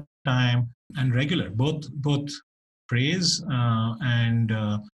continuous all the time and regular, both praise and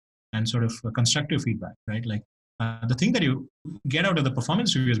sort of constructive feedback, right? Like the thing that you get out of the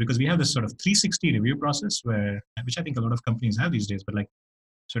performance reviews, because we have this sort of 360 review process which I think a lot of companies have these days, but like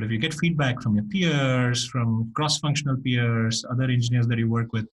sort of you get feedback from your peers, from cross-functional peers, other engineers that you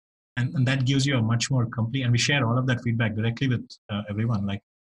work with, and that gives you a much more complete, and we share all of that feedback directly with everyone, like,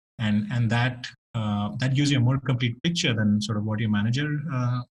 and that gives you a more complete picture than sort of what your manager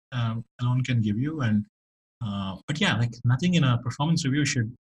alone can give you. And but yeah, like nothing in a performance review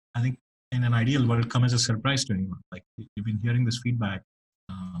should, I think, in an ideal world, come as a surprise to anyone. Like, you've been hearing this feedback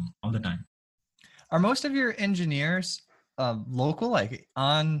all the time. Are most of your engineers local, like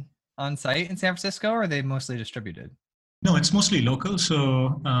on site in San Francisco, or are they mostly distributed? No, it's mostly local.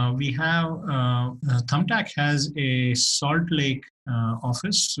 So we have Thumbtack has a Salt Lake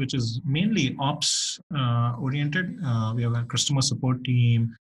office, which is mainly ops oriented. We have a customer support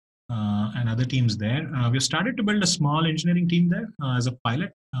team and other teams there. We've started to build a small engineering team there as a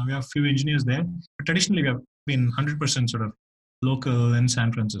pilot. We have a few engineers there, but traditionally we have been 100% sort of local in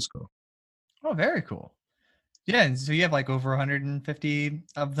San Francisco. Oh, very cool. Yeah, and so you have like over 150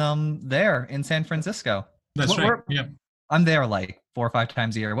 of them there in San Francisco. That's right. Yeah, I'm there like 4 or 5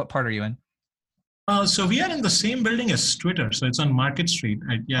 times a year. What part are you in? So we are in the same building as Twitter. So it's on Market Street.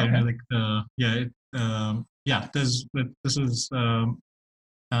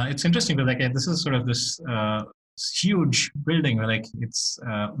 It's interesting because like this is sort of this huge building where like it's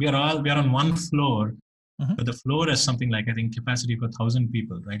we are on one floor, but the floor has something like, I think, capacity for 1,000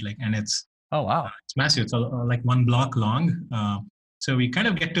 people, right? Like, and it's oh wow, it's massive. It's like one block long. So we kind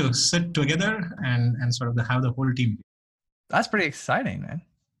of get to sit together and sort of have the whole team. That's pretty exciting, man.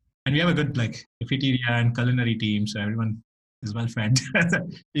 And we have a good like cafeteria and culinary team, so everyone is well fed.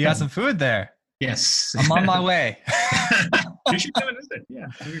 You got some food there. Yes. I'm on my way. You should come and visit. Yeah.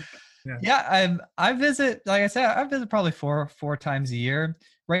 Yeah, I visit, like I said, I visit probably four times a year.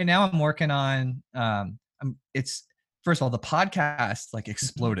 Right now I'm working on it's first of all, the podcast like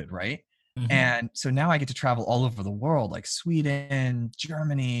exploded, right? Mm-hmm. And so now I get to travel all over the world, like Sweden,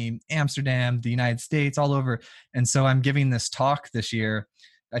 Germany, Amsterdam, the United States, all over. And so I'm giving this talk this year.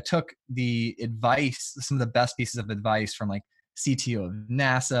 I took the advice, some of the best pieces of advice from like CTO of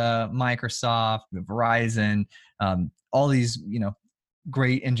NASA, Microsoft, Verizon, all these,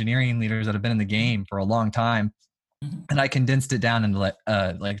 great engineering leaders that have been in the game for a long time. And I condensed it down into like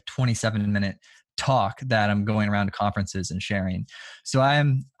 27-minute talk that I'm going around to conferences and sharing. So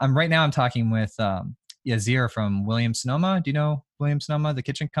I'm right now I'm talking with Yazir from Williams Sonoma. Do you know Williams Sonoma, the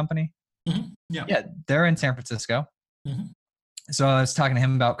kitchen company? Mm-hmm. Yeah, they're in San Francisco. Mm-hmm. So I was talking to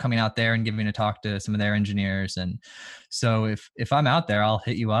him about coming out there and giving a talk to some of their engineers. And so if I'm out there, I'll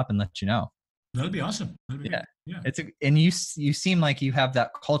hit you up and let you know. That'll be awesome. Yeah. And you seem like you have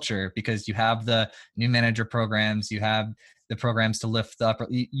that culture because you have the new manager programs, you have the programs to lift up.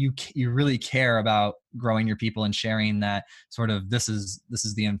 You really care about growing your people and sharing that sort of this is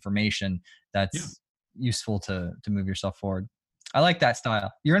the information that's useful to move yourself forward. I like that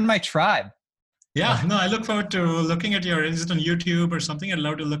style. You're in my tribe. Yeah, no, I look forward to looking at is it on YouTube or something? I'd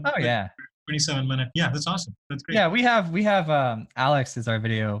love to look. Oh yeah, 27-minute. Yeah, that's awesome. That's great. Yeah, we have Alex is our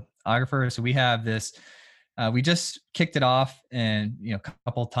videographer, so we have this. We just kicked it off, and a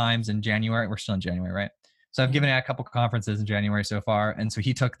couple times in January. We're still in January, right? So I've given out a couple conferences in January so far, and so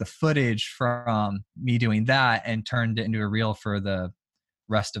he took the footage from me doing that and turned it into a reel for the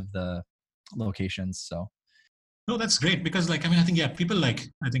rest of the locations. So. No, that's great because I think people like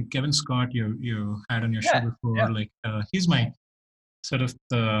Kevin Scott you had on your show before, he's my sort of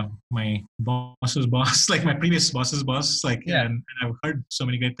my boss's boss, like my previous boss's boss, and I've heard so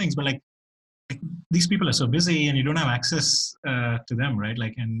many great things, but like these people are so busy and you don't have access to them, right?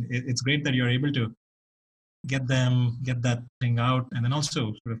 And it's great that you're able to get that thing out and then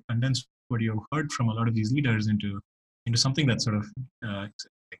also sort of condense what you heard from a lot of these leaders into something that sort of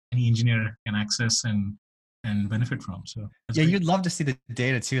any engineer can access and benefit from. So yeah, great. You'd love to see the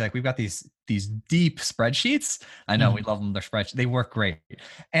data too. Like we've got these deep spreadsheets. I know we love them. They're spreadsheets. They work great.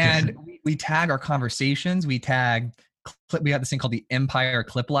 And we tag our conversations. We have this thing called the Empire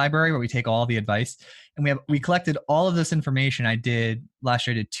Clip Library where we take all the advice and we collected all of this information. Last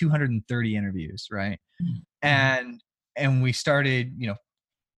year I did 230 interviews, right? Mm-hmm. And we started,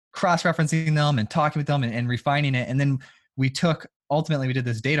 cross-referencing them and talking with them and refining it. And then ultimately we did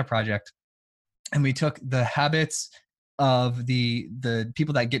this data project. And we took the habits of the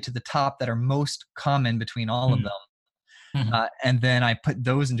people that get to the top that are most common between all of them. Mm-hmm. And then I put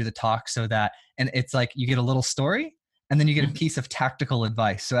those into the talk and it's like you get a little story and then you get a piece of tactical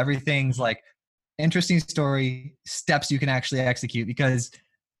advice. So everything's like interesting story, steps you can actually execute because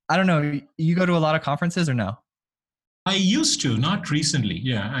I don't know, you go to a lot of conferences or no? I used to, not recently.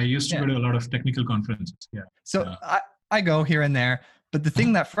 Yeah, I used to go to a lot of technical conferences. Yeah. So I go here and there. But the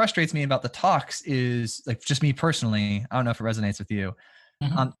thing that frustrates me about the talks is like just me personally, I don't know if it resonates with you.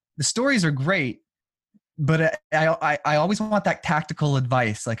 Mm-hmm. The stories are great, but I always want that tactical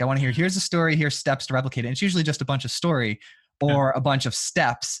advice. Like I want to here's a story, here's steps to replicate it. And it's usually just a bunch of story or a bunch of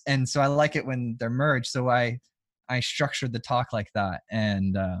steps. And so I like it when they're merged. So I structured the talk like that.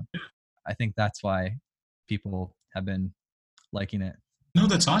 And I think that's why people have been liking it. No,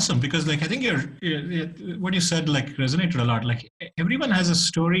 that's awesome because I think what you said resonated a lot. Like everyone has a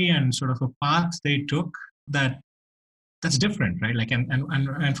story and sort of a path they took that's different, right?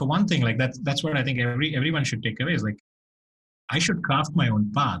 And for one thing, that's what I think everyone should take away is I should craft my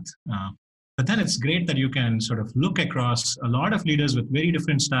own path. But then it's great that you can sort of look across a lot of leaders with very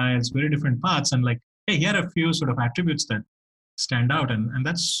different styles, very different paths, and hey, here are a few sort of attributes that stand out, and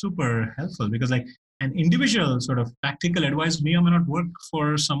that's super helpful because an individual sort of tactical advice may or may not work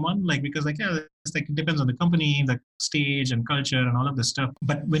for someone because it depends on the company, the stage and culture and all of this stuff.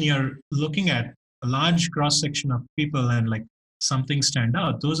 But when you're looking at a large cross section of people and something stand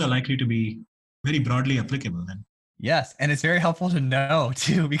out, those are likely to be very broadly applicable then. Yes. And it's very helpful to know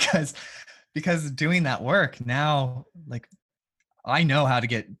too, because doing that work now, I know how to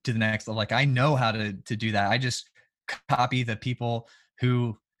get to the next level. I know how to do that. I just copy the people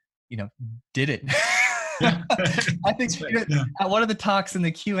who, did it. I think at one of the talks in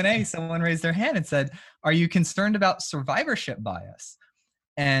the Q&A, someone raised their hand and said, are you concerned about survivorship bias?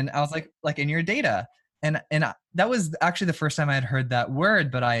 And I was like in your data, that was actually the first time I had heard that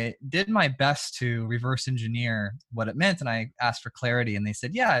word, but I did my best to reverse engineer what it meant. And I asked for clarity, and they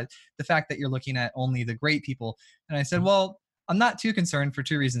said, yeah, the fact that you're looking at only the great people. And I said, well, I'm not too concerned for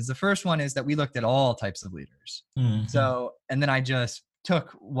two reasons. The first one is that we looked at all types of leaders. Mm-hmm. So, and then I just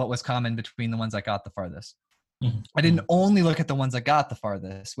took what was common between the ones that got the farthest. Mm-hmm. I didn't only look at the ones that got the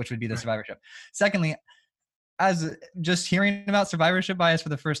farthest, which would be the survivorship. Secondly, as just hearing about survivorship bias for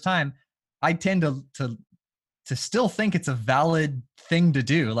the first time, I tend to still think it's a valid thing to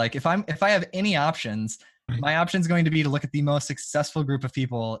do. Like if I have any options, my option is going to be to look at the most successful group of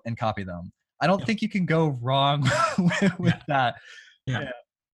people and copy them. I don't think you can go wrong with that. Yeah.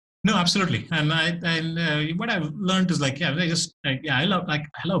 No, absolutely. And what I've learned is like, I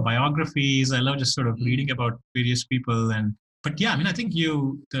love biographies. I love just sort of reading about various people. But I mean, I think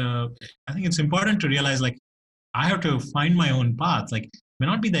it's important to realize like, I have to find my own path. Like, may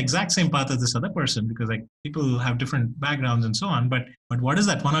not be the exact same path as this other person, because like people have different backgrounds and so on. But what is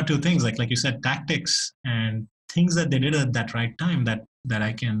that one or two things, like you said, tactics and things that they did at that right time that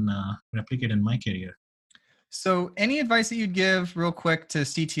I can replicate in my career. So any advice that you'd give real quick to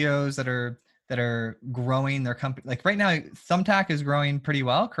CTOs that are growing their company? Like right now, Thumbtack is growing pretty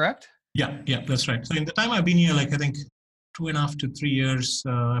well, correct? Yeah, that's right. So in the time I've been here, like I think 2.5 to 3 years,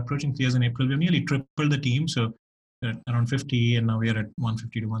 approaching 3 years in April, we've nearly tripled the team. So around 50, and now we are at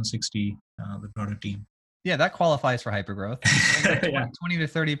 150 to 160, the broader team. Yeah, that qualifies for hypergrowth. 20 to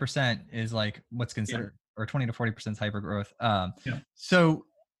 30% is like what's considered, or 20 to 40% is hypergrowth. So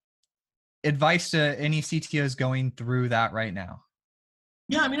advice to any CTOs going through that right now?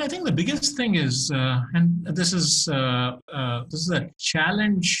 Yeah, I mean, I think the biggest thing is, and this is a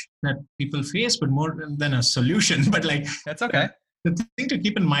challenge that people face, but more than a solution. But like, that's okay. The thing to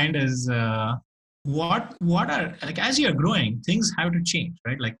keep in mind is what are, like, as you're growing, things have to change,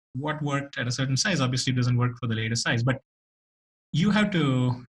 right? Like what worked at a certain size obviously doesn't work for the later size, but you have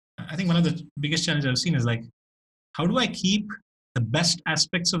to, I think one of the biggest challenges I've seen is like, how do I keep the best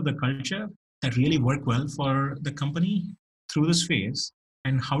aspects of the culture that really work well for the company through this phase?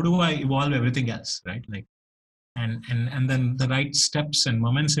 And how do I evolve everything else, right? Like, and then the right steps and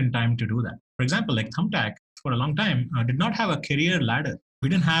moments in time to do that. For example, like Thumbtack for a long time did not have a career ladder. We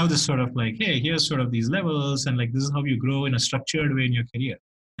didn't have this sort of like, hey, here's sort of these levels, and like this is how you grow in a structured way in your career.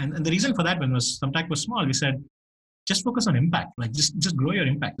 And the reason for that, when Thumbtack was small, we said, just focus on impact. Like just grow your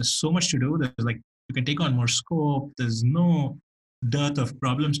impact. There's so much to do. There's like, you can take on more scope. There's no dearth of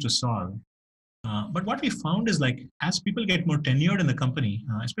problems to solve. But what we found is like, as people get more tenured in the company,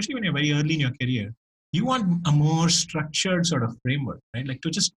 especially when you're very early in your career, you want a more structured sort of framework, right? Like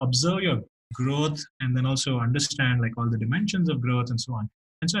to just observe your growth and then also understand like all the dimensions of growth and so on.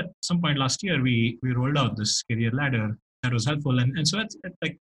 And so at some point last year, we rolled out this career ladder that was helpful. And so at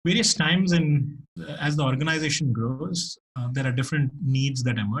like various times as the organization grows, there are different needs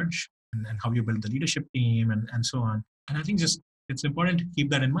that emerge, and how you build the leadership team and so on. And I think just it's important to keep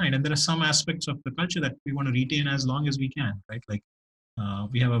that in mind. And there are some aspects of the culture that we want to retain as long as we can, right? Like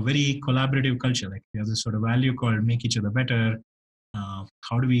we have a very collaborative culture. Like we have this sort of value called make each other better.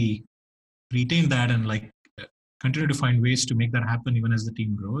 How do we retain that and like continue to find ways to make that happen even as the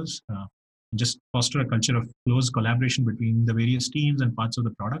team grows? Just foster a culture of close collaboration between the various teams and parts of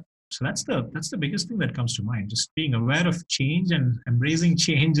the product. So that's the biggest thing that comes to mind. Just being aware of change and embracing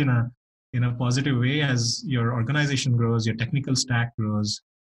change in a positive way as your organization grows, your technical stack grows.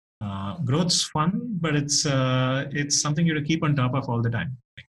 Growth's fun, but it's something you have to keep on top of all the time,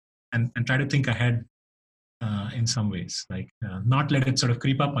 and try to think ahead in some ways. Like not let it sort of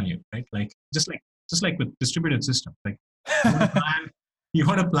creep up on you, right? Like just like with distributed systems, like you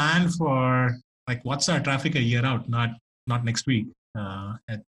want to plan for like what's our traffic a year out, not next week,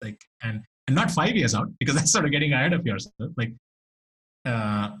 and not 5 years out, because that's sort of getting ahead of yourself. Like.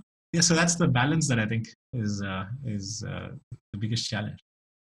 So that's the balance that I think is the biggest challenge.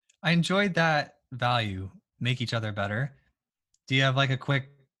 I enjoyed that value, make each other better. Do you have like a quick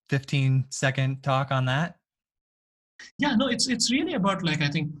 15-second talk on that? Yeah, no, it's really about like, I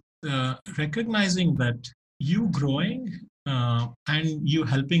think recognizing that you growing and you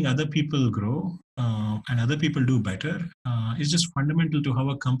helping other people grow and other people do better is just fundamental to how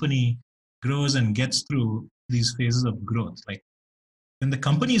a company grows and gets through these phases of growth. Like, when the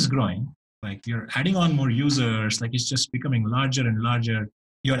company is growing, like you're adding on more users, like it's just becoming larger and larger.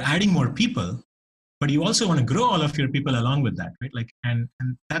 You're adding more people, but you also want to grow all of your people along with that, right? Like, and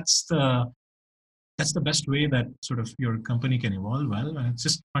that's the best way that sort of your company can evolve well. And it's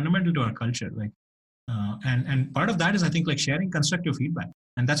just fundamental to our culture. Like, and part of that is, I think, like sharing constructive feedback.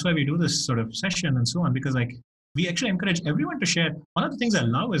 And that's why we do this sort of session and so on, because like we actually encourage everyone to share. One of the things I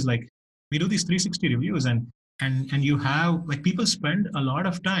love is like, we do these 360 reviews, and you have like people spend a lot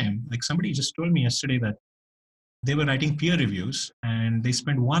of time. Like somebody just told me yesterday that they were writing peer reviews and they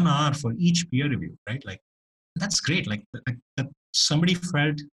spend 1 hour for each peer review, right? Like that's great. Like that somebody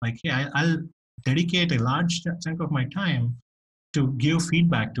felt like, hey, I'll dedicate a large chunk of my time to give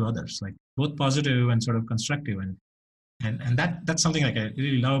feedback to others, like both positive and sort of constructive. And that's something like I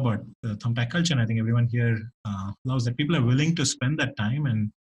really love about the Thumbtack culture. And I think everyone here loves that people are willing to spend that time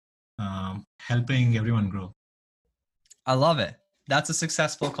and helping everyone grow. I love it. That's a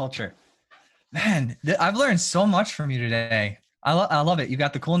successful culture. Man, I've learned so much from you today. I love it. You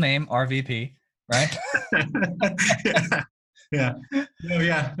got the cool name, RVP, right? Yeah.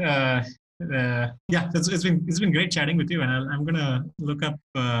 It's been great chatting with you, and I'm gonna look up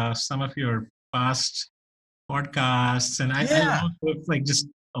some of your past podcasts, and I love like just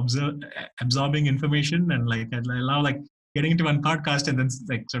absorbing information, and like I love like getting into one podcast and then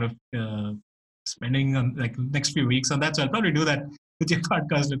like sort of spending on like next few weeks on that. So I'll probably do that with your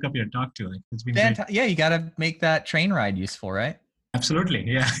podcast. Look up your talk too. Like it's been fantastic. Yeah, you got to make that train ride useful, right? Absolutely.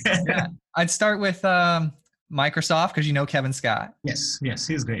 Yeah. Yeah. I'd start with Microsoft because you know Kevin Scott. Yes,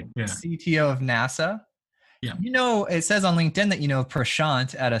 he's great. Yeah. CTO of NASA. Yeah. You know, it says on LinkedIn that you know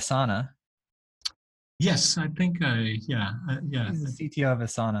Prashant at Asana. Yes, I think yeah. He's the CTO of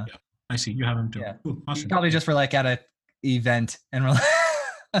Asana. Yeah. I see. You have him too. Yeah. Ooh, awesome. Probably just for like at a event and we're like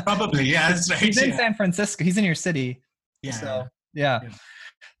probably, yeah, that's right. He's in San Francisco. He's in your city. Yeah. So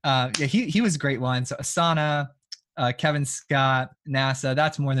he was a great one. So Asana, Kevin Scott, NASA.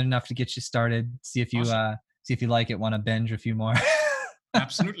 That's more than enough to get you started. See if you like it. Want to binge a few more.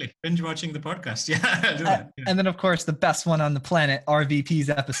 Absolutely, binge watching the podcast. Yeah, I'll do that. Yeah. And then of course the best one on the planet, RVP's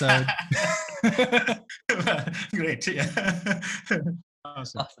episode. Great. Yeah.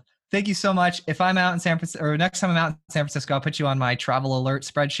 Awesome. Thank you so much. If I'm out in San Francisco, or next time I'm out in San Francisco, I'll put you on my travel alert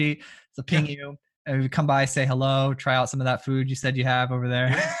spreadsheet. So ping you, and we come by, say hello, try out some of that food you said you have over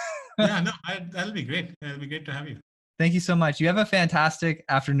there. No, that'll be great. It'll be great to have you. Thank you so much. You have a fantastic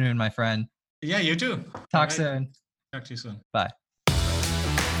afternoon, my friend. Yeah, you too. Talk soon. Talk to you soon. Bye.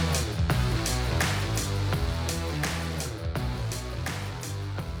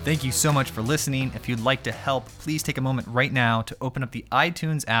 Thank you so much for listening. If you'd like to help, please take a moment right now to open up the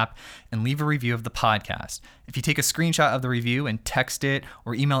iTunes app and leave a review of the podcast. If you take a screenshot of the review and text it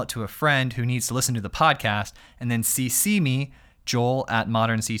or email it to a friend who needs to listen to the podcast, and then CC me, Joel at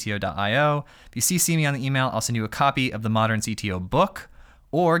moderncto.io. If you CC me on the email, I'll send you a copy of the Modern CTO book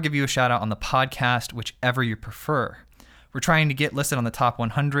or give you a shout out on the podcast, whichever you prefer. We're trying to get listed on the top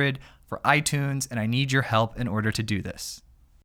 100 for iTunes, and I need your help in order to do this.